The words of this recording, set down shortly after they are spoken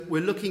we're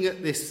looking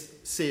at this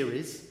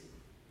series,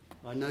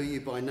 I Know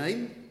You by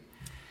Name,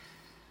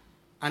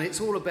 and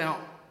it's all about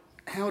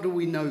how do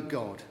we know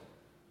God,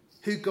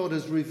 who God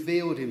has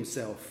revealed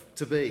himself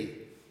to be,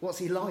 what's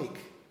he like.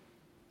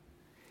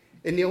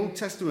 In the Old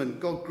Testament,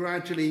 God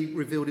gradually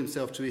revealed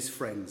himself to his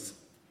friends,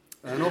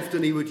 and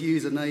often he would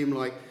use a name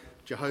like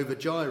Jehovah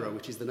Jireh,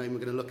 which is the name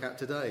we're going to look at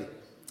today,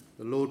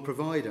 the Lord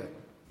Provider.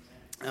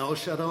 El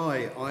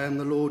Shaddai, I am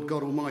the Lord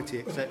God Almighty,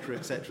 etc.,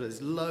 etc.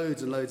 There's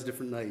loads and loads of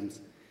different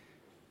names.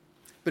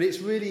 But it's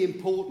really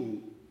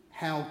important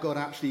how God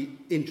actually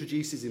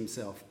introduces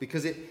himself,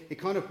 because it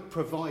kind of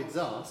provides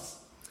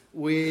us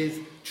with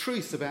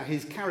truths about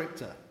his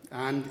character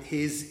and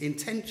his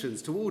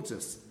intentions towards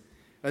us.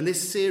 And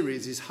this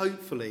series is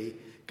hopefully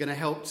going to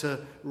help to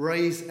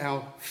raise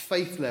our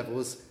faith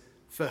levels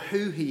for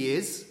who he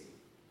is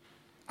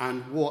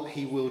and what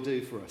he will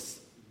do for us.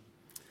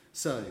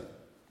 So,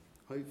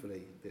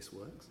 hopefully this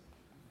works.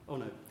 Oh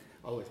no,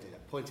 I always do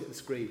that. Point it at the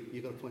screen.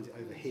 You've got to point it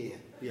over here.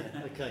 Yeah,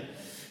 okay.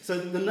 So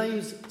the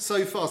names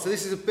so far. So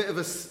this is a bit of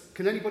a...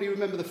 Can anybody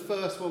remember the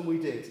first one we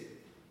did?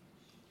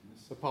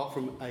 Apart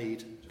from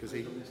Aid.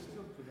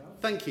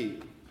 Thank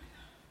you.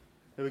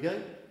 There we go.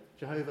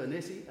 Jehovah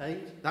Nissi,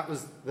 Aid. That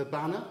was the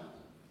banner.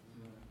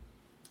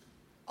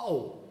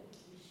 Oh,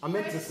 I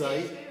meant to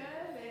say...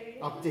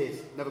 I did.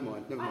 Never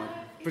mind.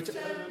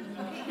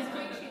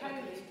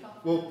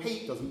 Well,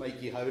 Pete doesn't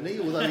make you holy,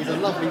 although he's a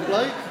lovely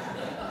bloke.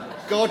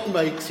 God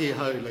makes you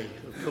holy,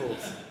 of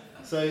course.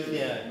 So,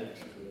 yeah,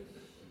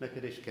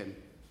 Mekadishkem.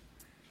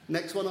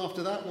 Next one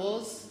after that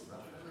was?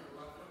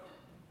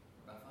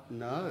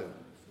 No.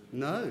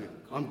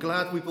 I'm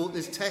glad we bought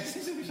this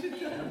test.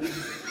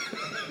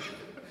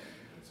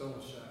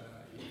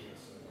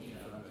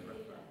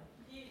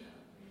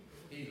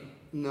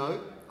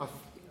 No.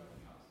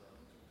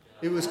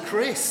 It was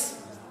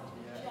Chris.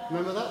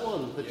 Remember that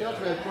one? The judge,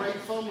 we had great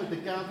fun with the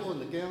gavel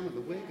and the gown and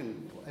the wig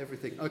and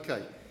everything.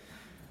 Okay.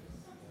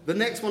 The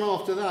next one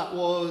after that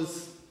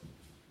was,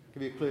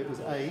 give you a clue, it was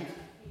Aid.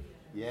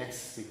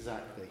 Yes,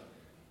 exactly.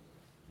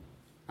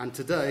 And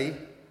today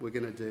we're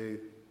going to do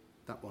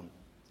that one.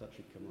 That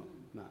should come up.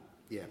 Matt.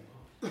 Yeah.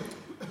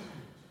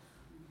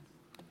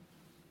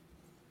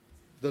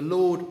 The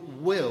Lord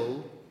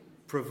will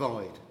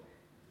provide.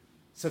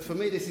 So for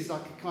me, this is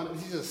like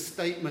this is a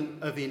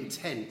statement of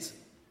intent.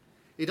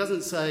 It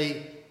doesn't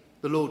say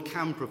the Lord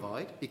can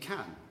provide. He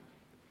can.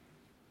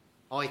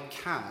 I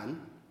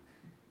can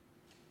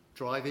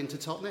drive into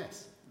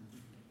Totnes.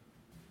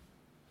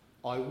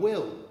 I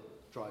will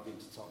drive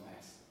into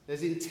Totnes.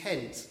 There's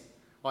intent.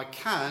 I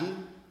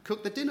can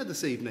cook the dinner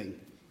this evening.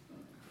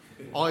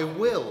 I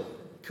will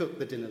cook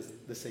the dinner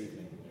this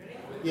evening.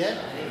 Yeah?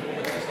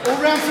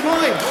 All round to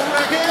mine. All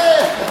round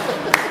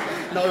here.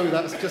 No,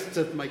 that's just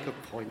to make a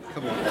point.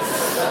 Come on.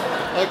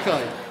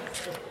 Okay.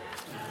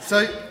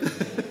 So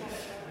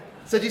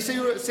do you see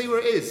where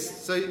it is?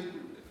 So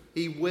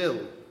he will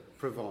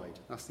provide.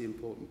 That's the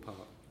important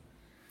part.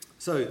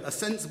 So a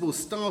sensible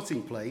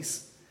starting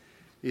place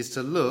is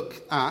to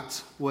look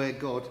at where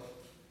God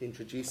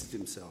introduces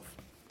himself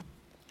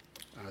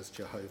as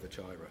Jehovah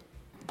Jireh.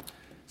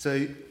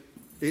 So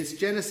it's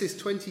Genesis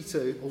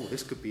 22. Oh,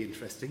 this could be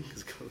interesting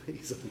because it's got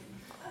these on.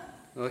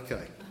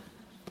 Okay.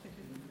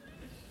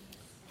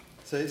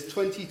 So it's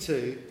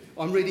 22.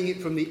 I'm reading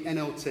it from the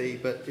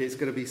NLT, but it's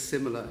going to be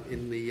similar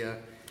in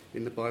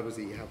the Bibles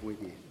that you have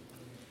with you.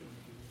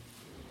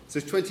 So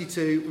it's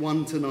 22,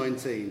 1 to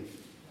 19.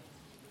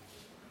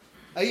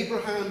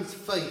 Abraham's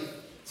faith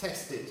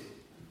tested.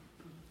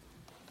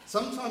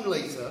 Sometime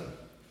later,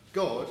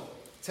 God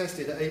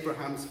tested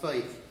Abraham's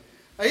faith.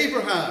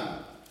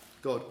 Abraham,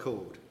 God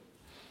called.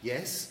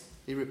 Yes,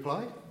 he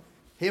replied.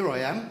 Here I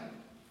am.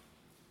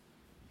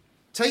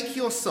 Take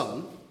your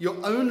son,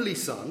 your only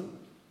son,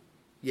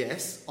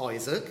 yes,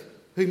 Isaac,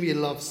 whom you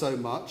love so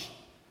much,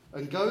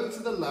 and go to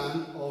the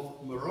land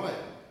of Moriah.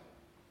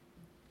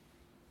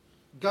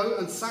 Go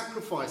and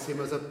sacrifice him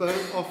as a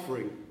burnt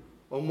offering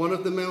on one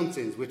of the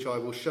mountains which I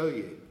will show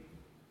you.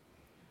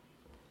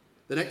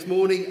 The next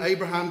morning,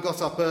 Abraham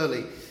got up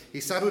early. He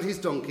saddled his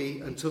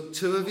donkey and took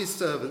 2 of his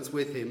servants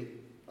with him,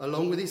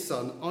 along with his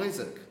son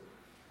Isaac.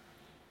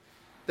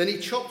 Then he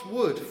chopped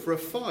wood for a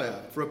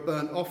fire for a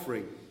burnt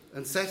offering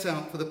and set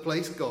out for the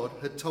place God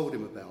had told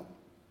him about.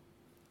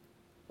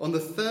 On the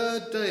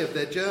 3rd day of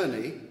their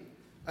journey,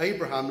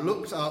 Abraham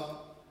looked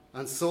up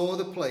and saw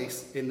the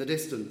place in the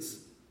distance.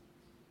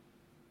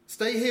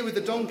 Stay here with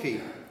the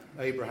donkey,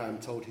 Abraham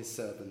told his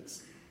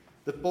servants.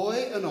 The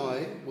boy and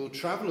I will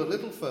travel a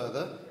little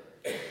further,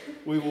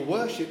 we will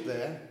worship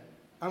there,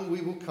 and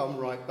we will come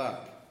right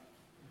back.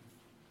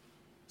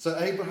 So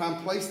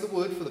Abraham placed the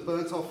wood for the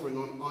burnt offering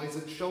on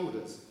Isaac's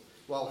shoulders,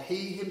 while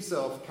he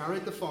himself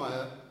carried the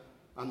fire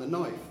and the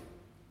knife.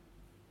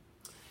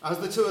 As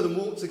the 2 of them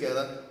walked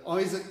together,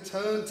 Isaac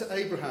turned to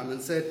Abraham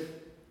and said,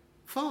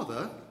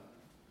 Father?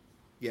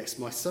 Yes,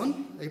 my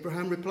son,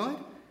 Abraham replied.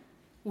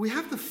 We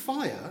have the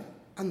fire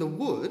and the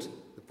wood,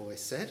 the boy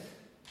said,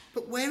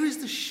 but where is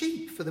the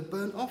sheep for the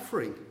burnt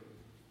offering?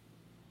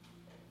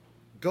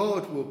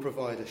 God will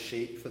provide a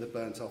sheep for the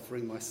burnt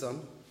offering, my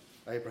son,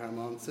 Abraham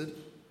answered,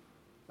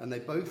 and they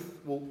both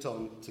walked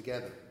on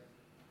together.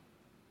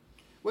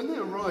 When they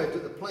arrived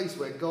at the place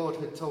where God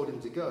had told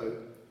him to go,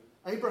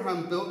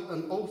 Abraham built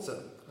an altar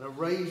and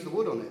arranged the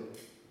wood on it.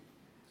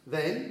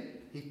 Then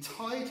he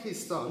tied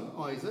his son,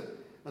 Isaac,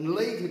 and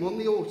laid him on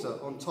the altar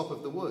on top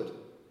of the wood.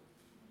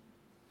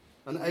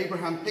 And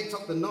Abraham picked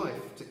up the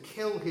knife to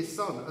kill his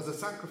son as a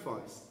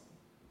sacrifice.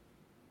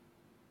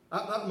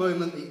 At that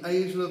moment, the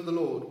angel of the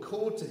Lord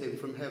called to him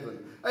from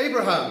heaven,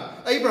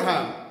 "Abraham,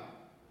 Abraham!"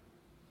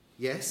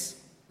 "Yes,"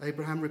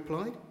 Abraham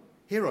replied,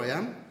 "here I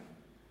am."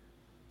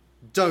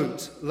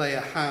 "Don't lay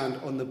a hand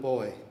on the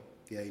boy,"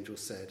 the angel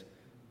said.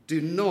 "Do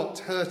not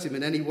hurt him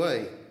in any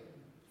way,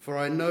 for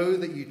I know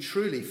that you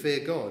truly fear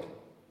God.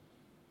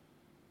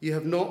 You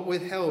have not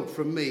withheld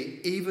from me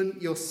even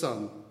your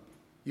son,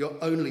 your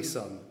only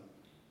son."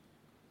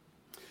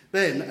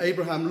 Then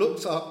Abraham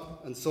looked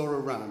up and saw a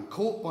ram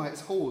caught by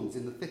its horns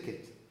in the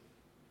thicket.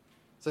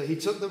 So he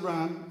took the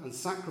ram and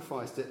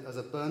sacrificed it as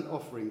a burnt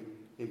offering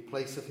in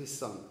place of his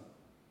son.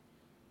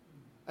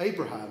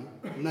 Abraham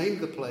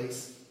named the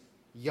place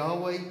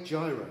Yahweh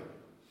Jireh,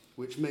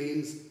 which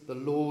means the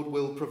Lord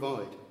will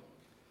provide.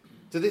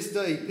 To this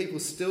day, people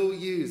still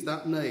use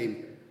that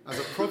name as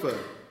a proverb.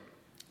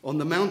 On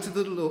the mountain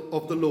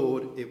of the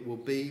Lord, it will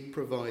be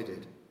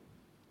provided.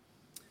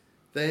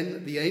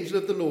 Then the angel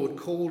of the Lord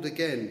called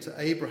again to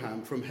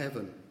Abraham from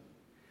heaven.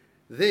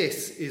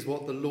 "This is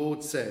what the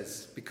Lord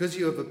says. Because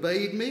you have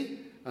obeyed me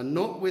and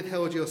not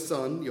withheld your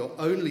son, your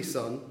only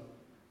son,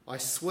 I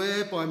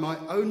swear by my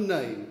own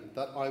name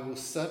that I will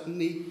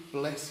certainly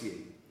bless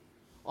you.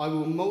 I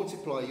will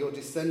multiply your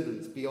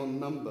descendants beyond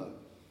number,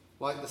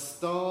 like the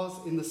stars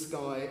in the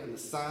sky and the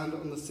sand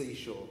on the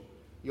seashore.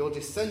 Your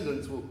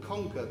descendants will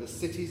conquer the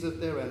cities of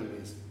their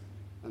enemies,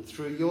 and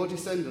through your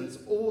descendants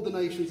all the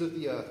nations of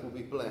the earth will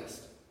be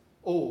blessed,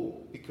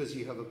 all because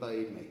you have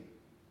obeyed me."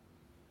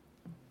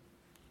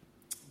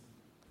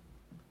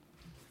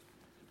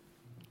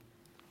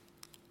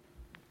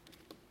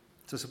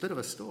 So it's a bit of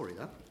a story,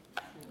 that.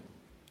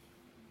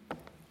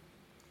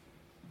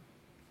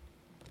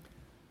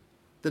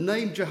 The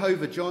name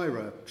Jehovah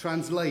Jireh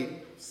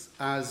translates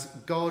as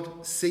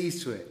God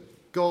sees to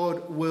it.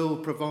 God will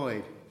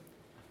provide.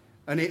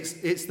 And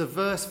it's the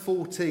verse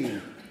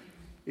 14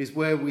 is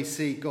where we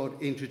see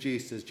God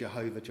introduced as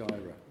Jehovah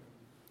Jireh.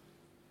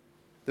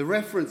 The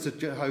reference to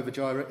Jehovah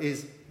Jireh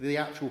is the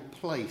actual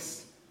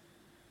place.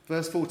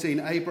 Verse 14,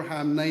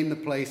 Abraham named the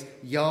place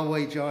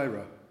Yahweh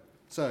Jireh.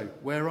 So,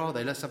 where are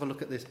they? Let's have a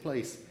look at this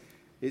place.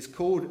 It's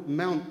called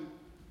Mount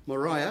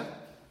Moriah.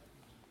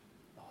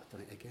 Oh, I've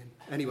done it again.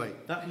 Anyway,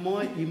 that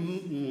might...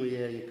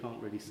 you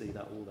can't really see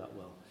that all that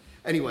well.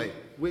 Anyway,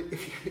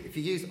 if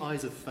you use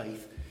eyes of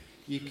faith,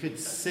 you could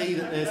see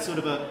that there's sort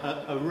of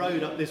a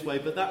road up this way,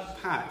 but that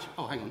patch...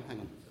 Oh, hang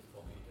on.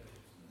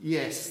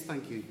 Yes,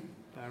 thank you,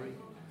 Barry.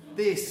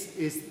 This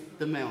is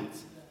the mount.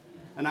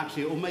 And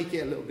actually, it will make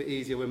it a little bit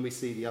easier when we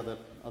see the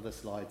other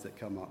slides that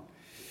come up.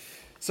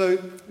 So,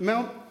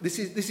 this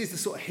is the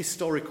sort of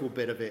historical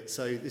bit of it.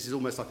 So, this is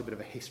almost like a bit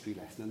of a history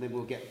lesson, and then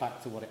we'll get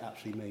back to what it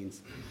actually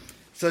means.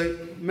 So,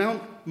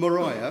 Mount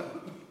Moriah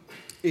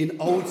in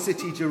Old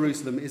City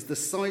Jerusalem is the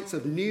site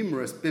of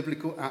numerous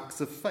biblical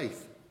acts of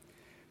faith.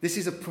 This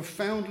is a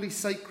profoundly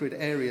sacred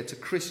area to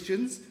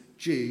Christians,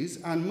 Jews,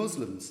 and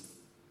Muslims.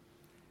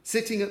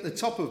 Sitting at the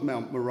top of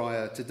Mount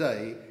Moriah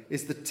today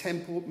is the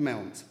Temple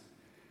Mount,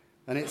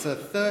 and it's a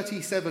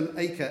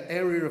 37-acre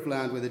area of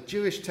land where the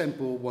Jewish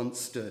temple once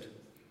stood.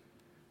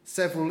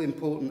 Several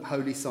important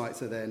holy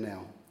sites are there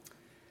now.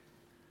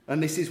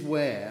 And this is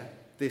where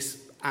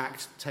this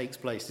act takes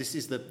place. This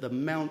is the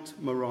Mount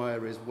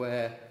Moriah is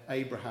where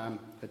Abraham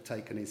had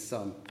taken his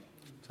son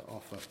to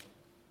offer.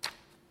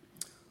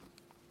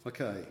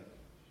 Okay.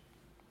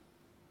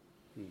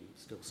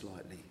 Still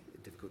slightly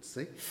difficult to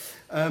see.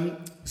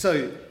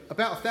 So,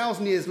 about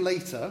 1,000 years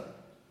later,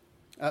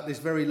 at this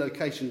very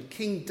location,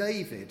 King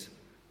David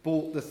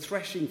bought the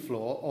threshing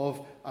floor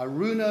of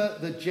Araunah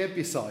the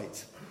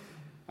Jebusite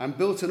and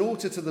built an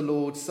altar to the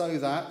Lord so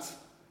that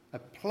a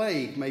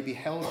plague may be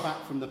held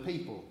back from the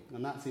people.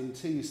 And that's in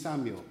 2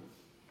 Samuel.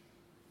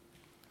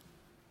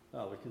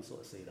 Oh, we can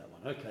sort of see that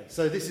one. Okay,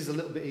 so this is a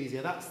little bit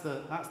easier. That's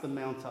the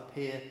mount up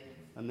here,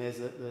 and there's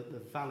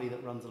the valley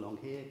that runs along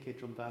here,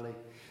 Kidron Valley.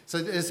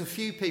 So there's a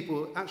few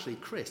people. Actually,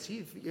 Chris,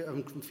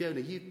 Fiona,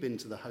 you've been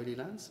to the Holy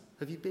Lands.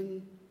 Have you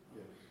been?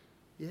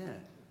 Yeah.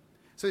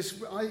 So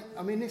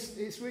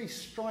it really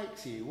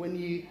strikes you when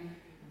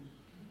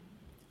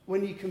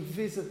you can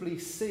visibly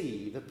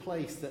see the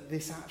place that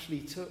this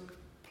actually took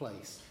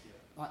place,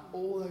 like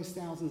all those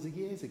thousands of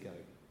years ago.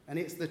 And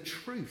it's the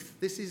truth.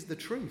 This is the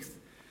truth.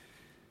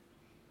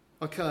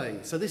 Okay,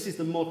 so this is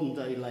the modern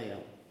day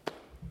layout.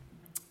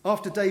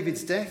 After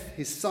David's death,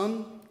 his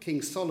son,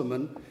 King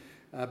Solomon,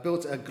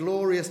 built a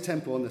glorious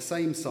temple on the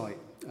same site.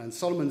 And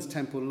Solomon's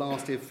temple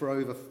lasted for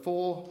over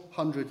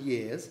 400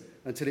 years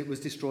until it was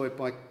destroyed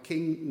by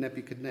King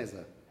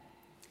Nebuchadnezzar.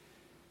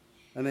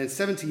 And then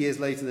 70 years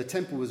later, the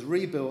temple was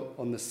rebuilt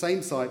on the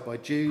same site by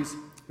Jews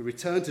who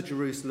returned to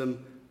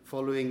Jerusalem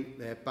following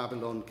their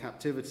Babylon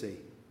captivity.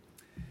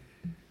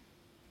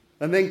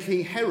 And then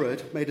King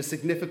Herod made a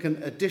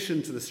significant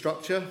addition to the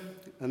structure,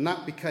 and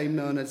that became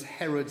known as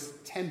Herod's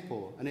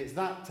temple. And it's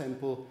that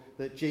temple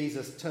that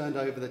Jesus turned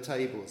over the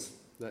tables,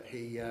 that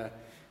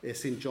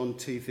it's in John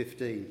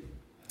 2:15.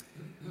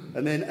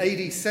 And then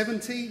AD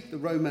 70, the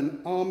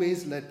Roman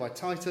armies led by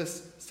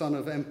Titus, son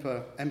of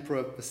Emperor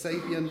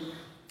Vespasian,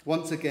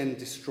 once again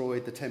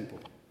destroyed the temple.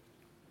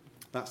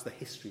 That's the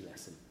history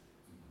lesson.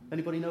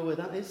 Anybody know where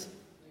that is?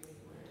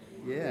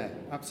 Yeah,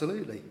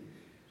 absolutely.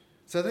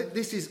 So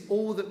this is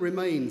all that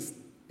remains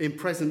in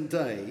present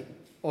day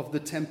of the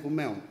Temple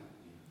Mount.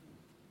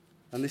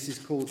 And this is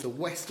called the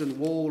Western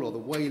Wall or the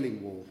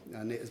Wailing Wall.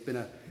 And it has been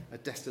a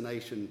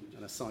destination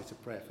and a site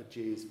of prayer for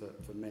Jews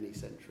for many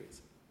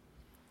centuries.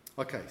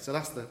 Okay, so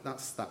that's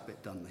that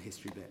bit done, the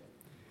history bit.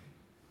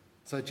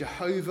 So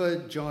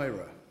Jehovah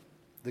Jireh,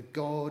 the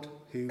God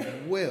who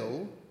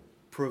will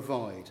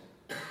provide.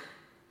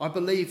 I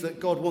believe that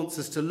God wants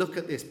us to look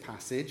at this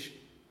passage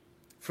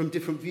from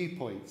different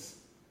viewpoints,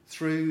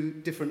 through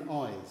different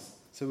eyes.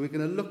 So we're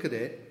going to look at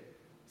it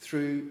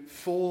through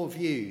 4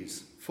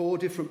 views, 4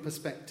 different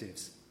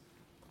perspectives.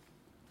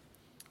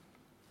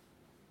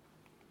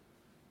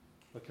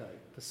 Okay,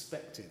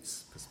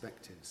 perspectives.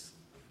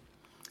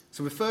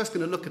 So we're first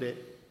going to look at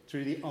it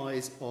through the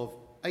eyes of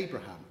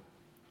Abraham.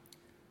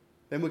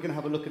 Then we're going to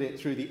have a look at it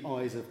through the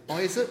eyes of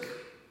Isaac,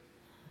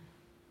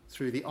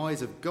 through the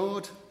eyes of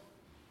God,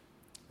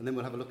 and then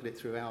we'll have a look at it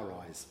through our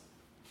eyes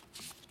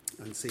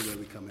and see where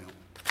we come out.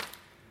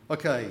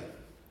 Okay,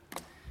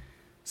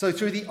 so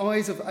through the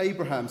eyes of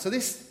Abraham. So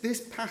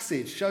this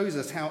passage shows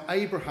us how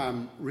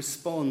Abraham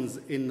responds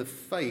in the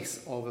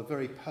face of a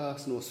very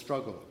personal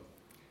struggle.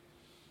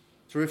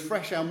 To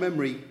refresh our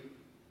memory,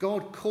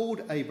 God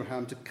called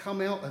Abraham to come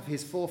out of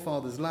his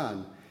forefathers'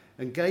 land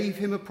and gave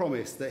him a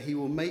promise that he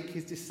will make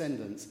his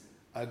descendants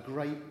a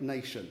great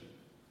nation.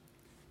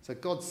 So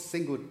God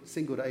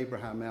singled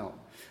Abraham out.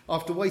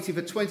 After waiting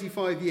for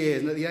 25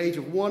 years and at the age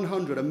of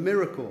 100, a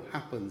miracle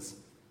happens.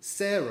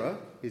 Sarah,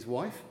 his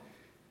wife,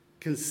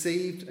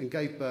 conceived and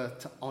gave birth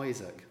to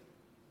Isaac.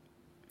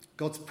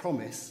 God's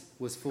promise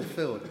was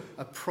fulfilled,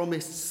 a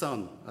promised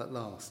son at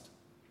last.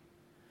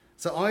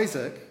 So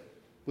Isaac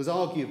was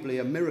arguably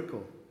a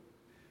miracle,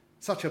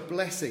 such a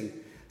blessing,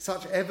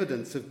 such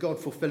evidence of God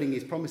fulfilling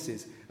his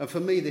promises. And for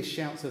me, this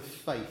shouts of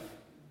faith.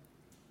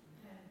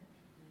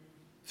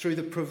 Through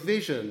the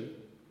provision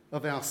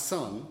of our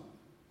son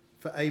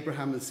for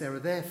Abraham and Sarah,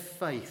 their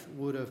faith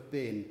would have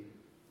been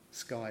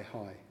sky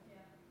high.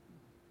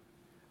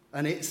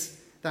 And it's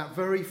that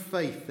very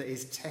faith that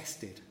is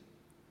tested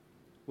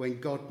when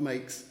God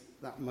makes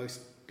that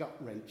most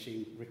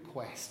gut-wrenching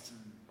request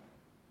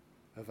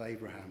of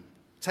Abraham.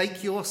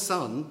 Take your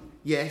son,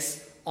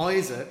 yes,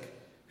 Isaac,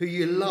 who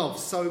you love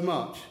so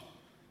much.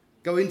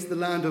 Go into the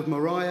land of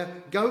Moriah.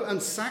 Go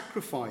and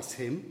sacrifice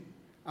him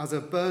as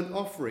a burnt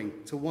offering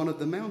to on one of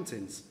the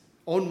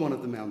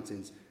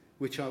mountains,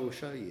 which I will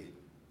show you.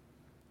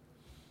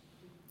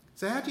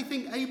 So how do you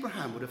think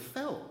Abraham would have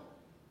felt?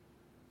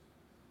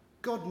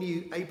 God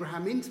knew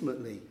Abraham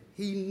intimately.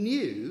 He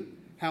knew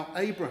how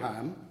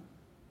Abraham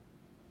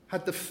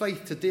had the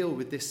faith to deal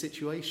with this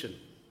situation.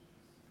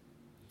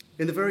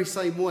 In the very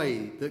same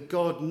way that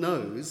God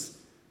knows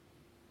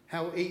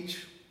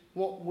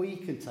what we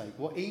can take,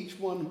 what each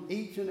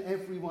and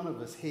every one of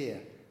us here,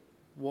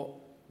 what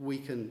we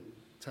can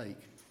take.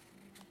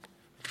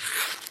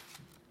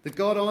 The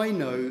God I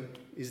know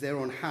is there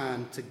on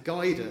hand to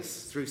guide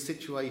us through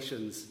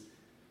situations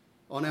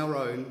on our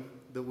own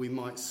that we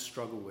might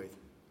struggle with.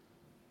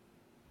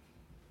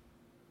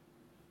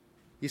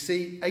 You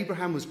see,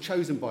 Abraham was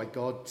chosen by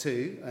God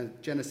too,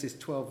 Genesis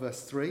 12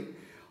 verse 3.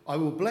 I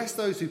will bless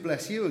those who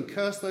bless you and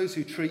curse those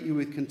who treat you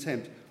with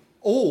contempt.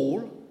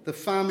 All the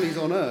families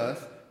on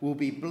earth will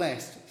be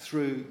blessed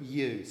through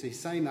you. So he's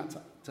saying that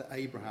to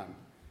Abraham.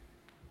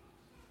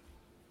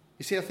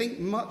 You see, I think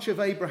much of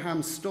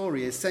Abraham's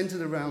story is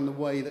centered around the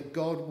way that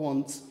God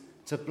wants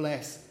to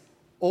bless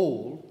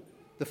all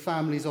the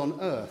families on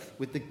earth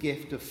with the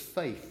gift of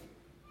faith.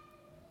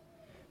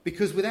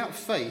 Because without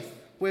faith,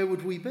 where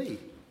would we be?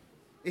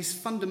 It's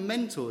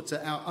fundamental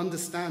to our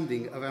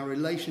understanding of our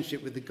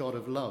relationship with the God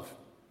of love.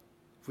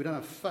 If we don't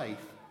have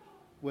faith,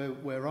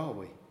 where are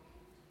we?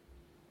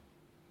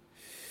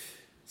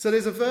 So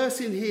there's a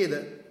verse in here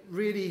that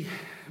really,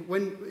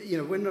 when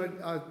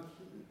I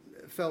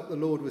felt the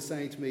Lord was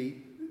saying to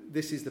me,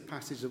 this is the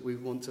passage that we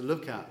want to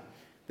look at,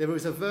 there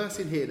was a verse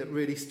in here that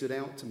really stood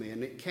out to me,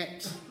 and it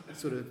kept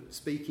sort of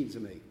speaking to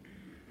me,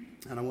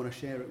 and I want to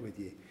share it with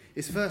you.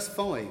 It's verse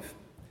 5.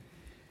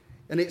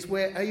 And it's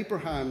where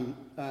Abraham,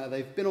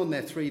 they've been on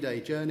their 3-day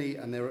journey,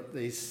 and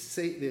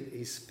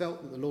he's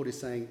felt that the Lord is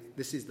saying,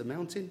 this is the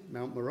mountain,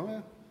 Mount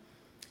Moriah.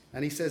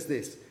 And he says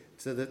this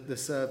to the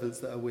servants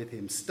that are with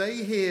him.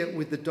 Stay here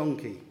with the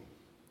donkey,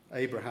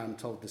 Abraham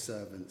told the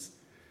servants.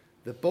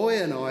 The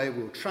boy and I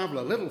will travel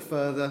a little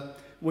further.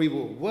 We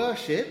will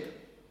worship,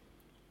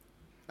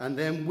 and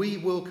then we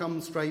will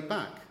come straight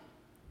back.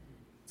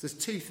 So there's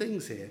 2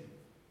 things here.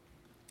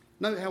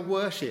 Note how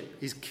worship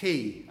is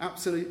key,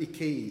 absolutely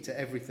key to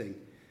everything.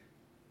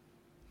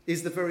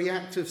 Is the very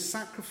act of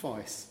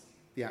sacrifice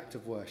the act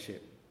of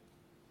worship?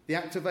 The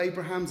act of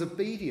Abraham's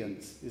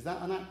obedience, is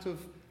that an act of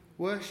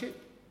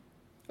worship?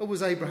 Or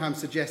was Abraham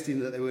suggesting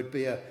that there would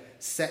be a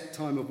set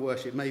time of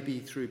worship, maybe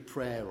through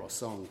prayer or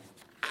song?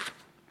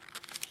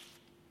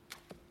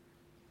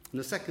 And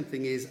the second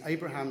thing is,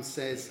 Abraham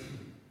says,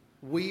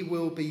 we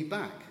will be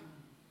back.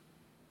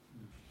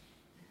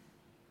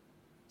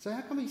 So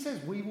how come he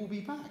says, we will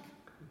be back?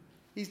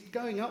 He's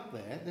going up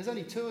there. There's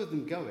only two of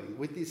them going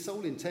with the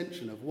sole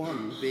intention of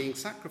one being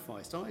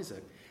sacrificed,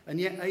 Isaac. And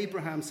yet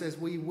Abraham says,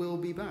 we will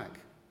be back.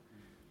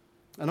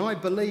 And I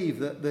believe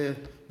that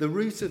the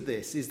root of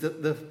this is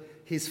that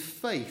his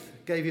faith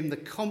gave him the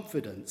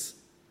confidence.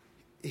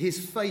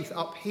 His faith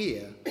up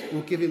here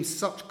will give him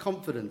such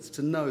confidence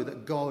to know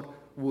that God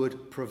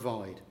would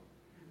provide,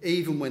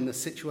 even when the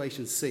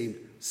situation seemed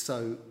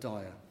so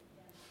dire.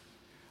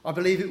 I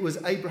believe it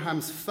was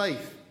Abraham's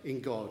faith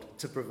in God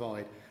to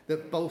provide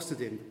that bolstered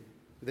him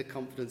with the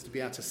confidence to be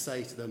able to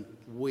say to them,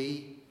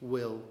 we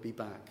will be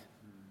back.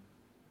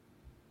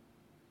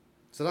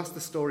 So that's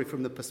the story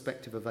from the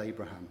perspective of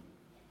Abraham.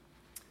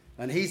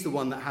 And he's the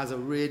one that has a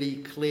really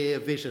clear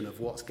vision of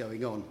what's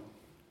going on.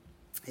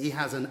 He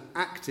has an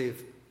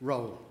active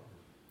role.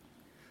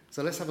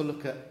 So let's have a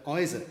look at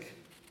Isaac.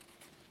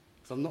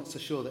 So I'm not so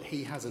sure that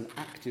he has an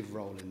active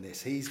role in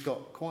this. He's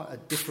got quite a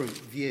different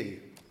view.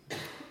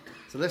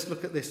 So let's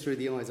look at this through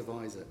the eyes of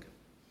Isaac.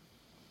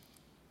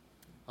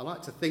 I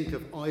like to think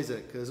of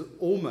Isaac as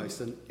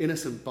almost an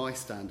innocent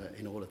bystander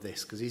in all of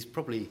this, because he's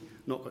probably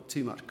not got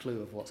too much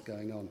clue of what's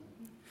going on.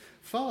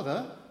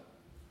 Father,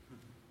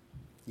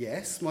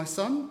 yes, my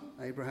son,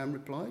 Abraham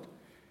replied.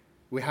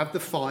 We have the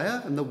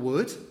fire and the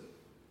wood,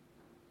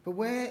 but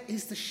where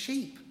is the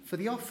sheep for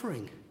the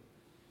offering?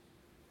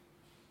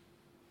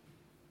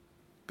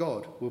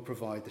 God will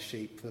provide the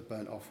sheep for the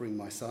burnt offering,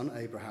 my son,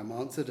 Abraham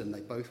answered, and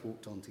they both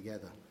walked on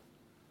together.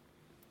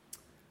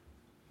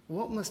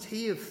 What must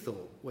he have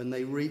thought when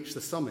they reached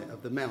the summit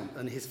of the mount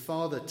and his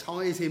father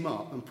ties him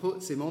up and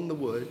puts him on the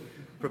wood,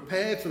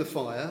 prepared for the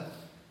fire,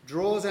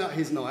 draws out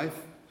his knife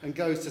and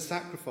goes to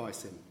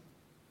sacrifice him?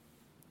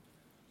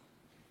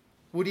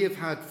 Would he have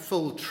had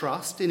full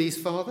trust in his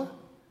father?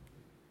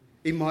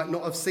 He might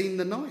not have seen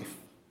the knife.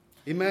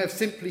 He may have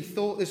simply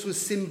thought this was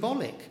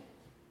symbolic.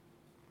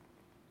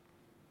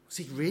 Was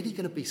he really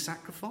going to be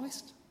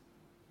sacrificed?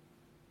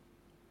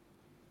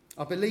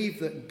 I believe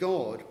that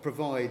God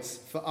provides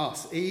for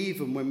us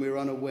even when we're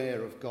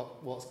unaware of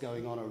what's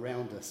going on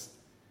around us.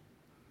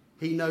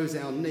 He knows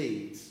our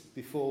needs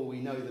before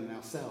we know them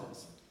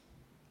ourselves.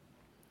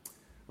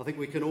 I think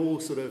we can all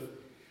sort of,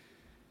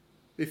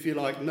 if you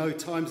like, know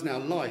times in our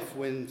life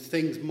when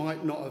things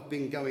might not have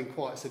been going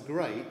quite so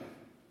great,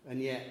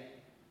 and yet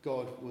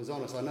God was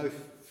on us. I know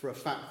for a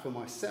fact for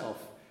myself,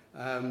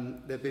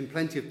 there have been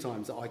plenty of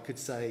times that I could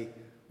say,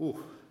 oh,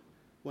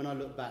 when I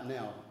look back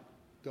now,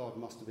 God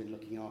must have been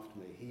looking after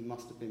me. He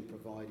must have been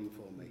providing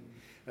for me.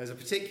 There was a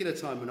particular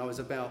time when I was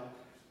about,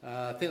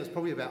 I think it was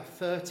probably about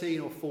 13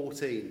 or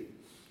 14,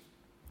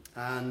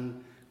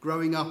 and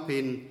growing up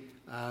in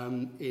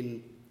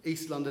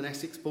East London,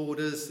 Essex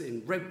borders,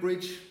 in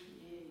Redbridge.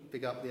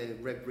 Big up there,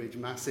 Redbridge,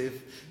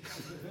 massive.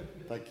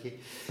 Thank you.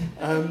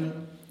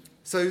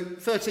 So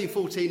 13,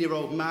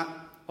 14-year-old Matt,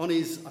 on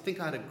his, I think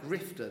I had a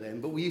grifter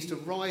then, but we used to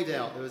ride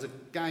out. There was a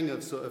gang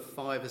of sort of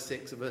 5 or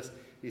 6 of us.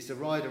 We used to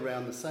ride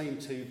around the same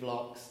 2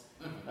 blocks,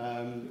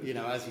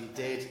 as he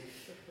did.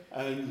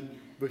 And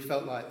we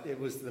felt like it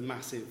was the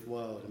massive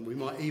world. And we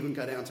might even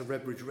go down to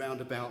Redbridge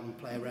Roundabout and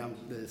play around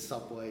the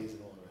subways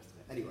and all the rest of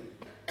it. Anyway,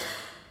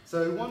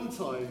 so one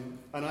time,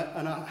 and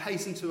I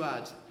hasten to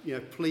add,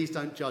 please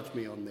don't judge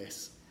me on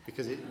this,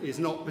 because it is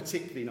not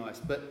particularly nice,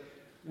 but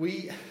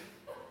we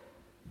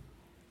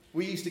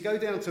used to go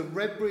down to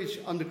Redbridge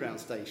Underground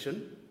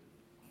Station,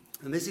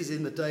 and this is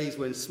in the days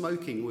when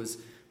smoking was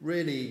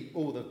really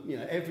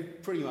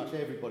pretty much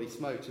everybody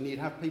smoked, and you'd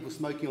have people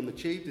smoking on the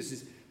tube. This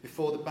is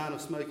before the ban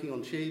of smoking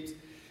on tubes.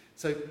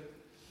 So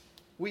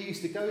we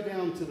used to go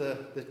down to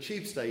the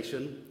tube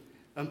station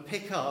and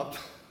pick up.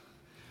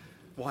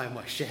 Why am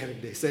I sharing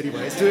this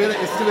anyway? It's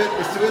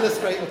to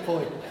illustrate the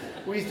point.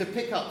 We used to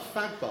pick up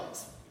fag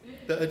butts.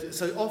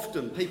 So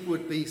often people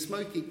would be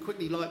smoking,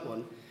 quickly light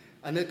one,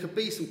 and there could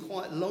be some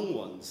quite long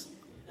ones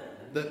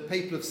that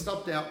people have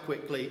stubbed out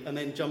quickly and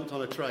then jumped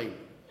on a train.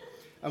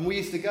 And we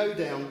used to go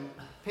down,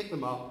 pick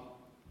them up,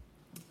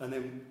 and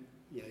then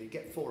you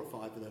get 4 or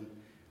 5 of them,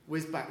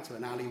 whiz back to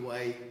an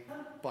alleyway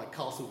by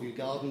Castleview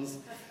Gardens,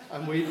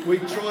 and we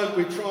try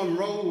and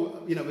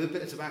roll, with a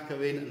bit of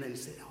tobacco in, and then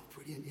say, oh,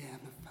 brilliant, yeah,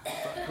 the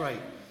fag, great.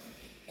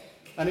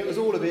 And it was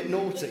all a bit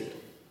naughty.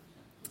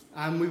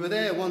 And we were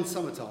there one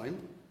summertime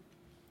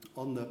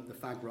on the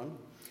fag run,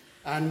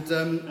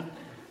 and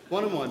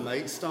one of my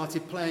mates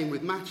started playing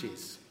with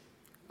matches.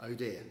 Oh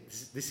dear,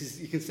 this is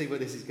you can see where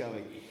this is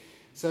going.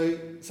 So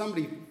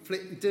somebody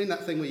doing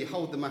that thing where you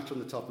hold the match on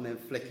the top and then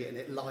flick it and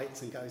it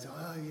lights and goes,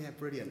 oh yeah,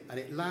 brilliant. And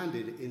it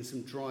landed in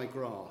some dry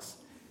grass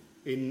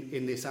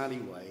in this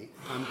alleyway.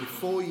 And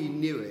before you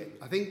knew it,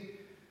 I think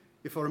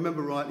if I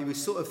remember rightly, we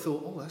sort of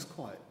thought, oh, that's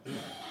quite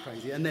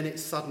crazy. And then it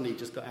suddenly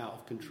just got out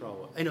of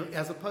control.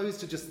 As opposed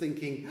to just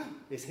thinking,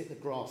 it's hit the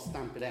grass,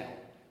 stamp it out.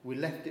 We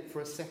left it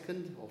for a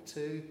second or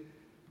two,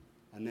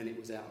 and then it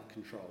was out of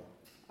control.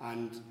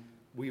 And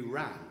we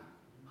ran,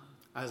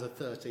 as a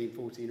 13,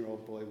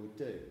 14-year-old boy would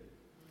do.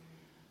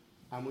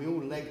 And we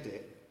all legged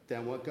it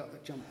down,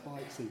 jumped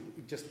bikes, and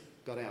we just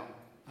got out.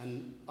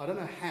 And I don't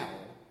know how,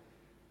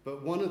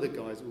 but one of the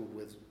guys who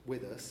were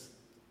with us,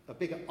 a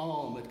big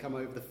arm had come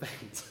over the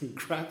fence and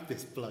grabbed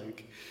this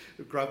bloke,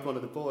 grabbed one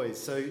of the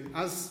boys. So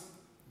as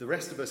the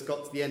rest of us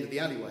got to the end of the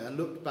alleyway, I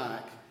looked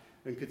back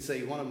and could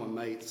see one of my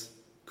mates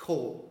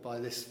caught by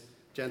this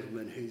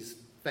gentleman whose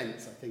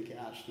fence I think it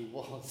actually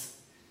was.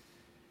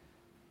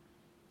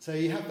 So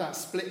you have that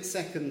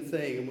split-second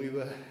thing,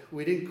 and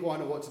we didn't quite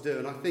know what to do.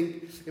 And I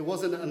think it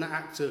wasn't an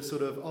act of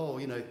sort of,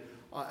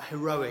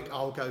 heroic,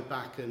 I'll go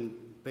back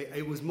but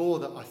it was more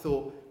that I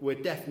thought, we're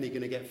definitely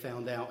going to get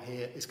found out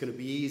here. It's going to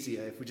be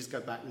easier if we just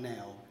go back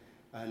now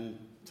and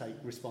take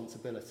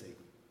responsibility.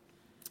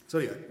 So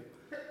anyway,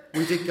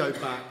 we did go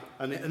back,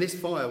 and this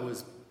fire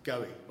was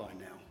going by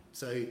now.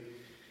 So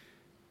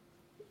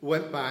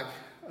went back,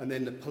 and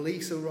then the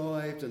police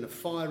arrived, and the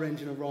fire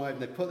engine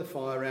arrived, and they put the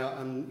fire out,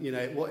 and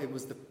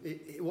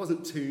it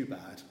wasn't too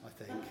bad,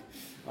 I think.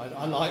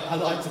 I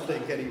like to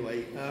think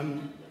anyway.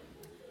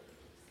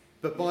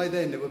 But by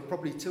then, there were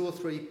probably 2 or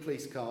 3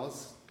 police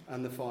cars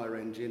and the fire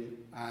engine,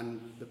 and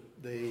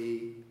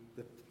the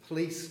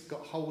police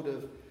got hold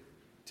of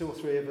 2 or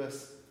 3 of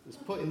us, was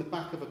put in the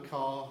back of a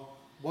car,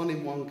 one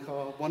in one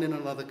car, one in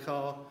another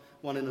car,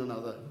 one in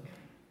another.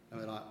 And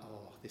we're like,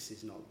 oh, this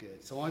is not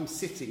good. So I'm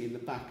sitting in the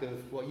back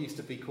of what used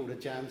to be called a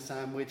jam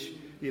sandwich,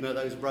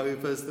 those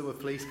Rovers that were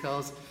police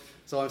cars.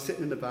 So I'm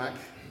sitting in the back,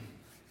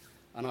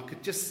 and I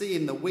could just see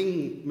in the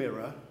wing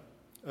mirror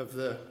of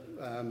the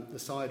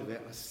side of it,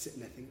 I was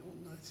sitting there thinking, oh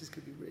no, this is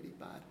going to be really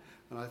bad.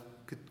 And I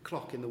could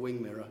clock in the wing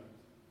mirror,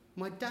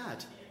 my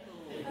dad,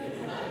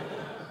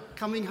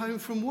 coming home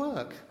from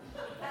work,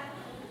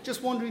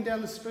 just wandering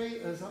down the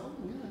street. I was like, oh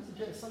yeah, there's a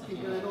bit of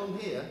something going on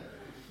here.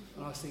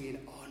 And I was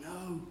thinking, oh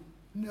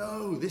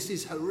no, this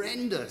is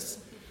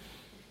horrendous.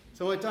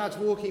 So my dad's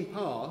walking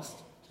past,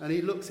 and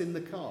he looks in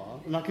the car,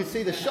 and I could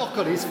see the shock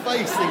on his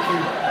face,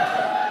 thinking.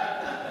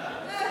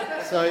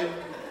 So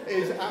it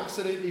was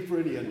absolutely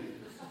brilliant.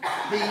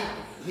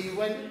 He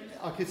went,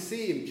 I could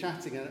see him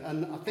chatting,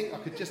 and I think I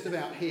could just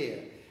about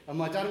hear. And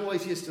my dad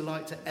always used to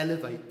like to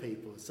elevate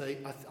people. So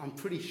I'm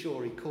pretty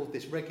sure he called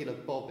this regular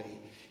Bobby,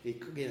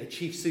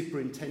 chief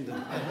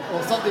superintendent,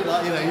 or something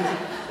like,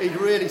 he'd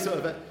really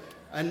sort of,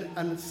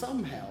 and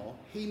somehow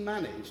he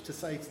managed to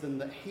say to them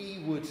that he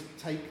would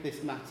take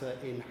this matter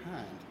in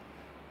hand.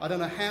 I don't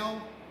know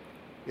how,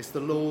 it's the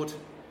Lord.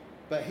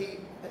 But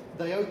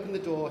they opened the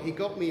door, he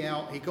got me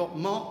out, he got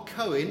Mark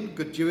Cohen,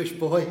 good Jewish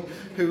boy,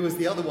 who was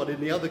the other one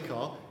in the other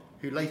car,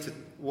 who later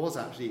was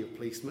actually a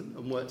policeman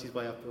and worked his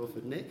way up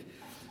Ilford Nick.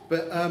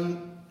 But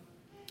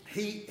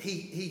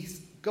he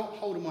got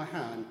hold of my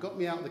hand, got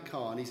me out of the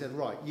car, and he said,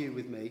 right, you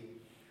with me.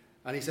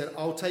 And he said,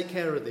 I'll take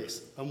care of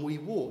this. And we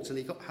walked, and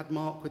he had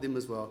Mark with him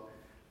as well.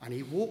 And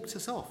he walked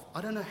us off. I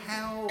don't know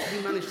how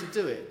he managed to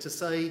do it, to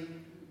say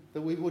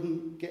that we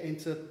wouldn't get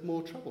into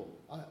more trouble.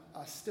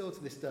 I still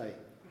to this day.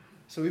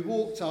 So we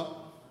walked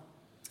up,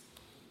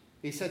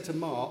 he said to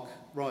Mark,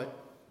 right,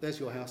 there's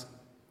your house,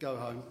 go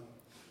home.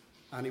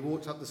 And he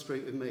walked up the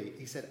street with me.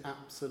 He said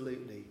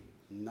absolutely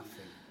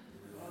nothing.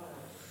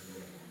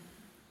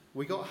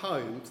 We got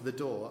home to the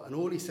door, and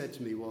all he said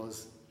to me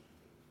was,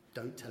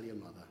 don't tell your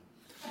mother.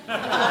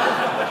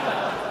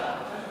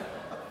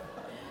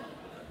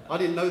 I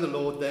didn't know the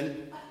Lord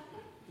then.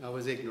 I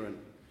was ignorant.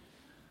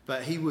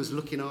 But he was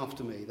looking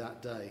after me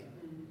that day.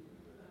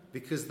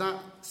 Because that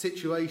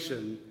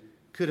situation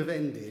could have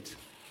ended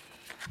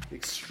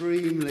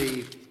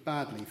extremely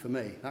badly for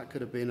me. That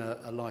could have been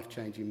a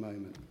life-changing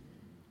moment.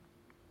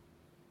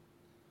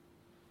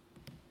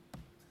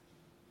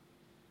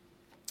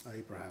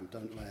 Abraham,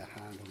 don't lay a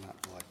hand on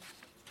that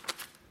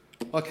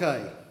boy.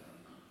 Okay,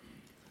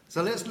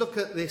 so let's look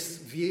at this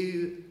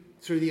view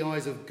through the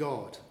eyes of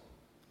God.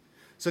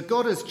 So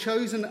God has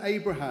chosen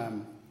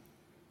Abraham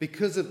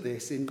because of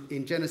this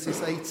in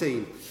Genesis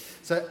 18.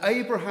 So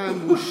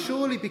Abraham will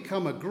surely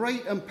become a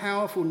great and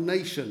powerful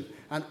nation,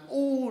 and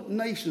all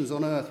nations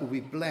on earth will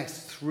be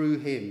blessed through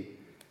him.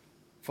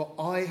 For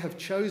I have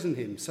chosen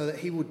him so that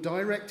he will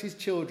direct his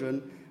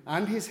children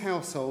and his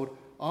household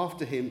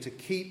after him to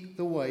keep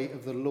the way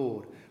of the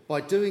Lord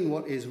by doing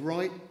what is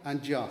right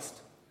and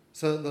just,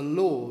 so that the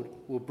Lord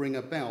will bring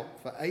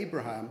about for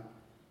Abraham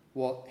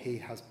what he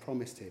has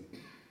promised him.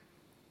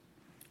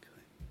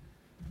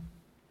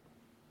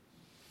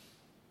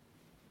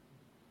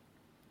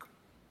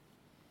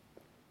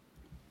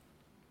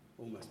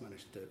 Almost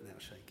managed to do it without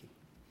shaking.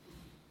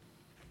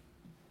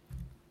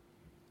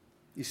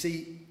 You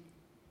see,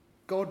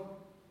 God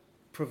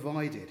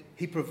provided.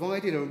 He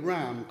provided a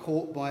ram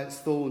caught by its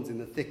thorns in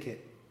the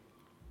thicket.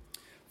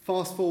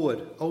 Fast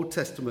forward, Old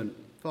Testament.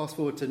 Fast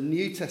forward to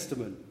New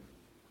Testament,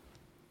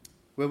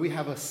 where we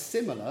have a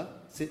similar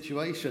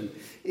situation.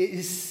 It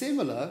is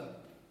similar,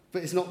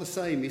 but it's not the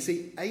same. You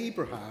see,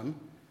 Abraham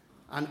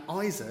and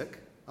Isaac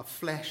are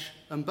flesh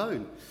and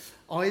bone.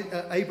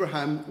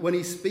 Abraham, when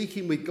he's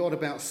speaking with God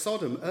about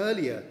Sodom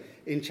earlier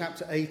in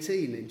chapter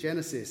 18 in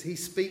Genesis, he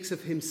speaks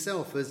of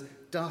himself as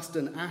dust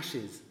and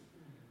ashes.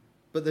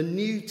 But the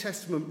New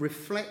Testament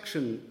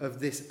reflection of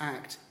this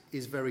act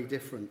is very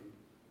different.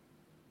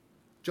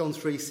 John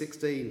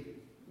 3:16,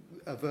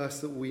 a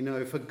verse that we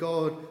know, "For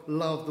God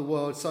loved the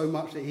world so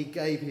much that he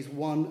gave his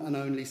one and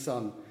only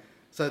Son,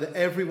 so that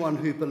everyone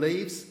who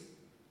believes,"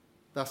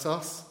 that's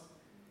us,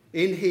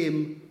 "in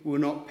him will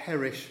not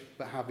perish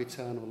but have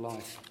eternal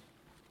life."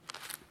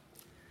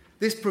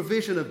 This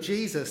provision of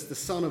Jesus, the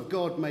Son of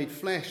God made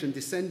flesh and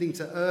descending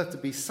to earth to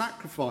be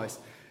sacrificed,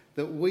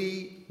 that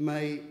we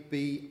may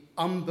be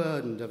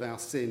unburdened of our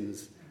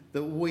sins,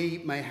 that we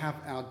may have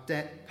our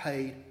debt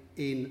paid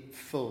in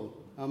full.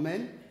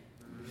 Amen?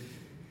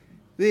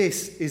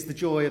 This is the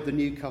joy of the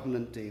new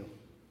covenant deal,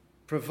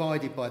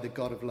 provided by the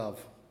God of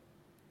love.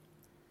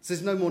 So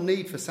there's no more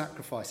need for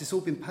sacrifice. It's all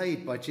been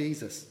paid by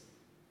Jesus.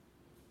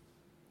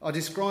 I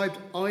described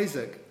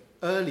Isaac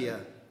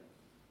earlier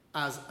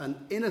as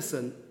an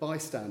innocent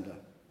bystander.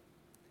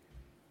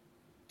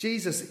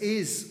 Jesus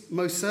is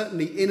most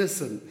certainly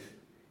innocent.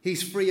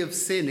 He's free of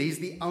sin. He's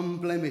the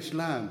unblemished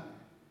lamb.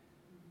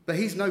 But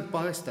he's no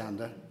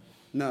bystander.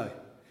 No,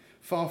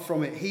 far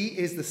from it. He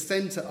is the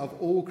centre of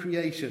all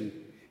creation.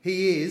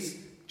 He is,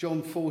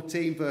 John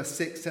 14 verse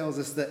 6 tells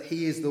us that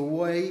he is the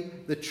way,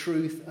 the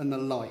truth and the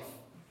life.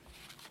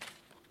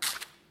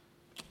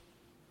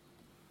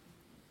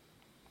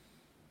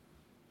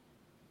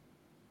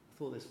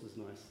 I thought this was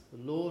nice.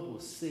 The Lord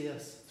will see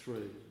us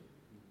through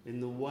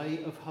in the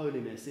way of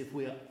holiness if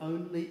we are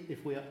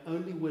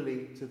only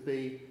willing to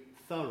be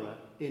thorough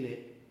in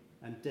it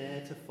and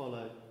dare to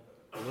follow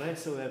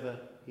wheresoever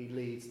he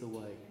leads the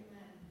way.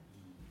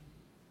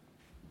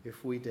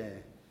 If we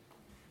dare.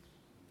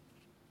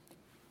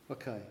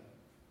 Okay.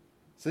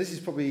 So this is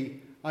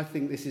probably, I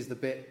think this is the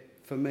bit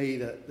for me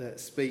that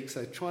speaks.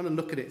 So trying to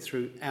look at it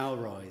through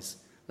our eyes.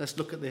 Let's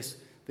look at this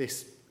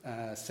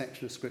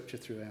section of scripture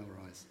through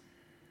our eyes.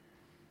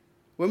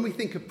 When we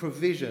think of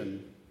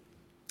provision,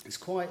 it's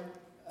quite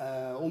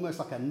almost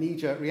like a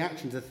knee-jerk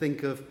reaction to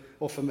think of,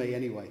 or for me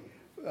anyway,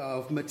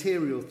 of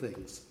material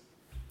things.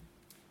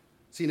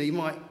 So, you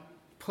might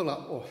pull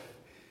up, or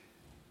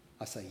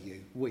I say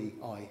you,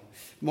 I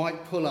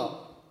might pull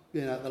up,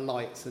 the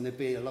lights and there'd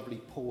be a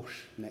lovely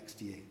Porsche next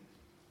to you.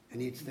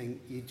 And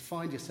you'd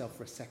find yourself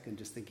for a second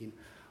just thinking,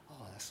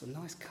 oh, that's a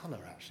nice colour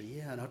actually,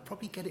 yeah, and I'd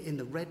probably get it in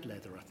the red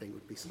leather, I think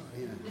would be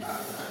something, yeah.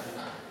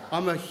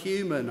 I'm a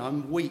human,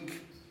 I'm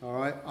weak. All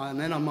right, and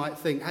then I might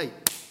think, hey,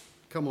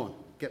 come on,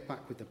 get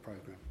back with the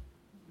program.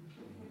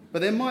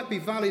 But there might be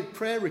valid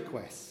prayer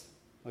requests,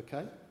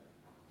 okay?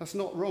 That's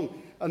not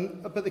wrong.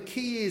 But the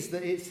key is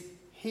that it's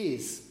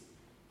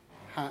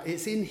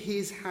it's in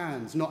his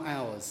hands, not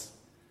ours.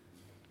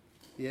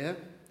 Yeah?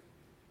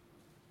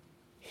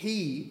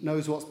 He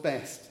knows what's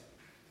best,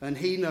 and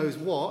he knows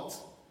what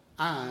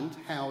and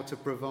how to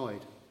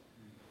provide.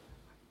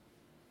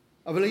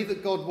 I believe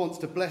that God wants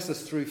to bless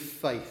us through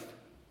faith.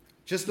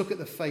 Just look at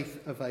the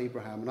faith of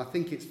Abraham, and I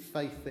think it's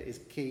faith that is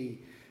key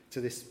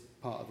to this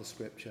part of the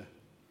scripture.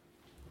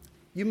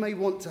 You may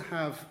want to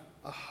have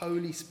a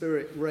Holy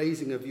Spirit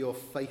raising of your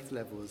faith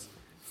levels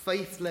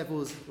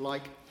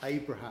like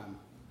Abraham.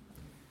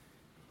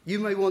 You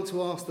may want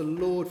to ask the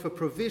Lord for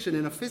provision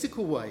in a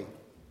physical way,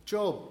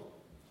 job,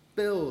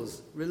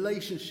 bills,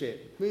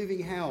 relationship,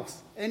 moving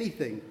house,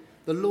 anything.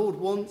 The Lord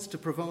wants to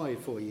provide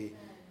for you.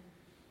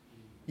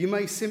 You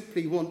may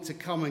simply want to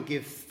come and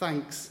give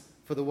thanks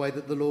for the way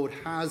that the Lord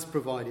has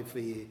provided for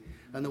you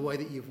and the way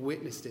that you've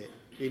witnessed it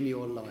in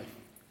your life.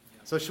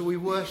 So shall we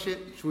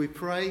worship? Shall we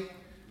pray?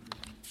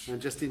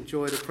 And just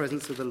enjoy the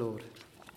presence of the Lord.